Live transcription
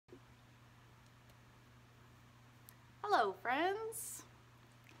Hello, friends.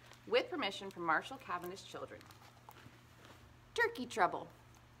 With permission from Marshall Cavendish Children. Turkey Trouble,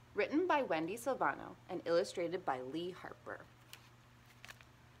 written by Wendi Silvano and illustrated by Lee Harper.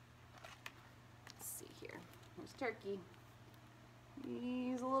 Let's see here. There's Turkey.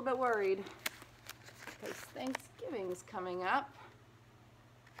 He's a little bit worried because Thanksgiving's coming up.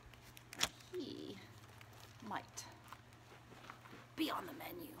 He might be on the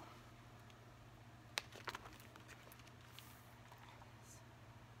menu.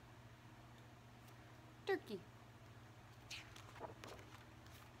 Turkey.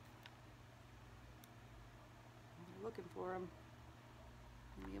 I'm looking for him.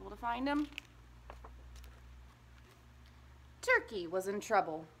 Be able to find him. Turkey was in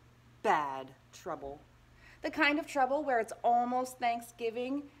trouble. Bad trouble. The kind of trouble where it's almost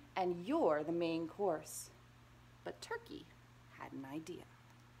Thanksgiving and you're the main course. But Turkey had an idea.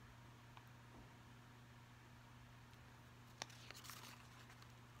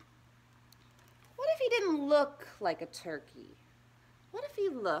 What if he didn't look like a turkey? What if he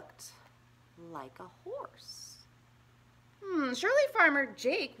looked like a horse? Surely Farmer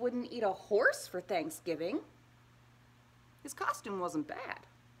Jake wouldn't eat a horse for Thanksgiving. His costume wasn't bad.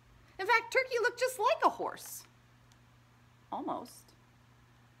 In fact, Turkey looked just like a horse. Almost.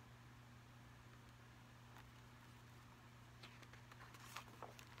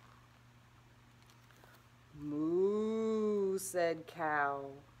 Moo, said Cow.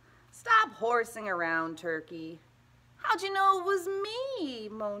 Stop horsing around, Turkey. How'd you know it was me?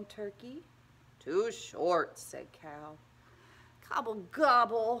 Moaned Turkey. Too short, said Cow. Gobble,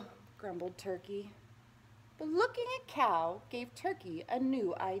 gobble, grumbled Turkey. But looking at Cow gave Turkey a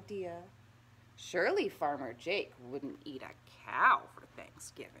new idea. Surely Farmer Jake wouldn't eat a cow for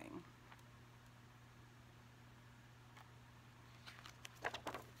Thanksgiving.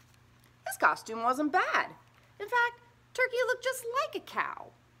 His costume wasn't bad. In fact, Turkey looked just like a cow.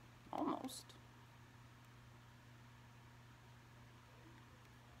 Almost.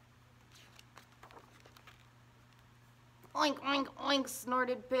 Oink, oink, oink,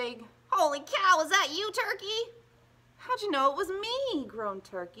 snorted Pig. Holy cow, is that you, Turkey? How'd you know it was me? Groaned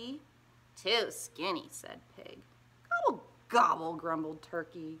Turkey. Too skinny, said Pig. Gobble, gobble, grumbled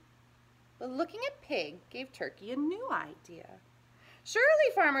Turkey. But looking at Pig gave Turkey a new idea.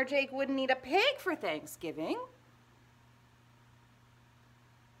 Surely Farmer Jake wouldn't eat a pig for Thanksgiving.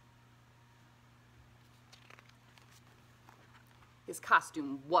 His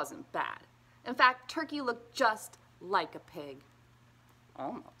costume wasn't bad. In fact, Turkey looked just like a pig.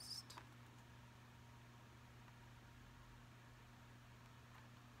 Almost.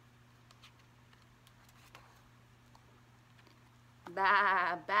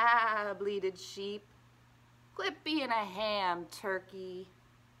 Baa, baa, bleated Sheep. Quit being a ham, Turkey.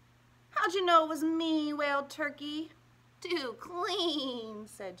 How'd you know it was me? Wailed Turkey. Too clean,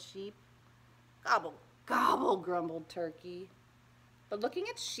 said Sheep. Gobble, gobble, grumbled Turkey. But looking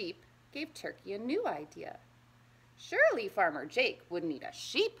at Sheep gave Turkey a new idea. Surely Farmer Jake wouldn't eat a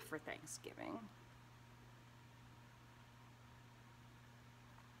sheep for Thanksgiving.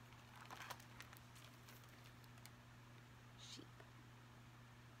 Sheep.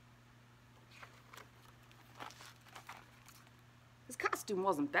 His costume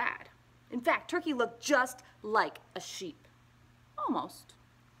wasn't bad. In fact, Turkey looked just like a sheep. Almost.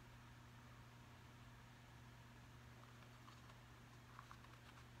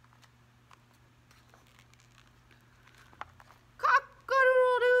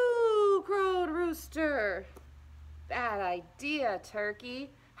 Cock-a-doodle-doo, crowed Rooster. Bad idea,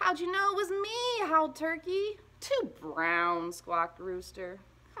 Turkey. How'd you know it was me? Howled Turkey. Too brown, squawked Rooster.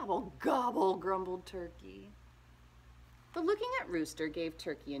 Gobble, gobble, grumbled Turkey. But looking at Rooster gave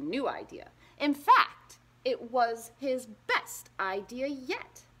Turkey a new idea. In fact, it was his best idea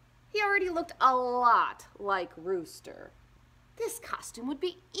yet. He already looked a lot like Rooster. This costume would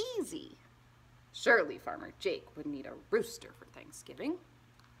be easy. Surely Farmer Jake wouldn't eat a rooster for Thanksgiving.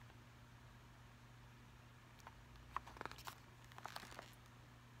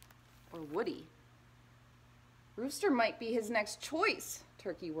 Or would he? Rooster might be his next choice,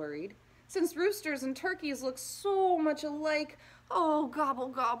 Turkey worried. Since roosters and turkeys look so much alike, oh, gobble,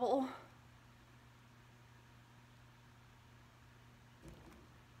 gobble.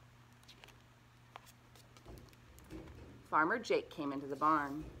 Farmer Jake came into the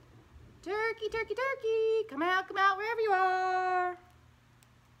barn. Turkey, turkey, turkey, come out, wherever you are.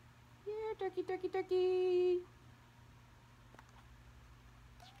 Here, turkey, turkey, turkey.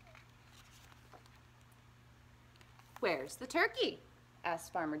 Where's the turkey?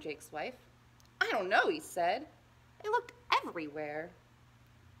 Asked Farmer Jake's wife. I don't know, he said. It looked everywhere.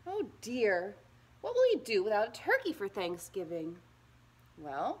 Oh dear, What will you do without a turkey for Thanksgiving?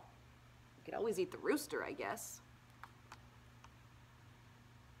 Well, you could always eat the rooster, I guess.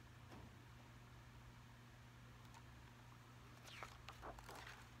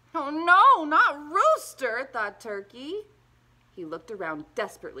 Oh no, not rooster, thought Turkey. He looked around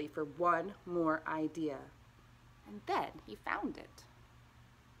desperately for one more idea. And then he found it.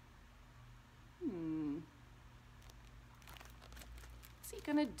 What's he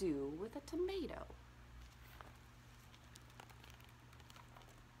gonna do with a tomato?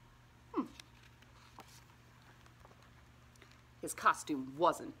 His costume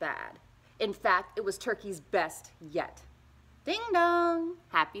wasn't bad. In fact, it was Turkey's best yet. Ding dong!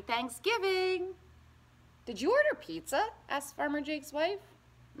 Happy Thanksgiving! Did you order pizza? Asked Farmer Jake's wife.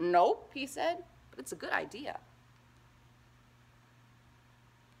 Nope, he said, but it's a good idea.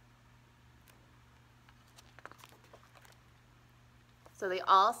 So they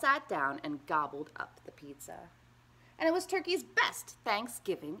all sat down and gobbled up the pizza. And it was Turkey's best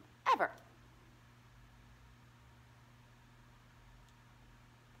Thanksgiving ever.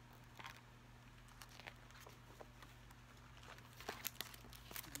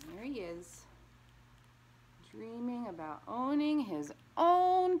 There he is, dreaming about owning his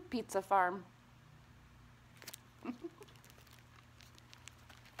own pizza farm.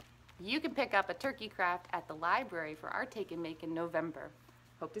 You can pick up a turkey craft at the library for our Take and Make in November.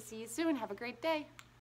 Hope to see you soon. Have a great day.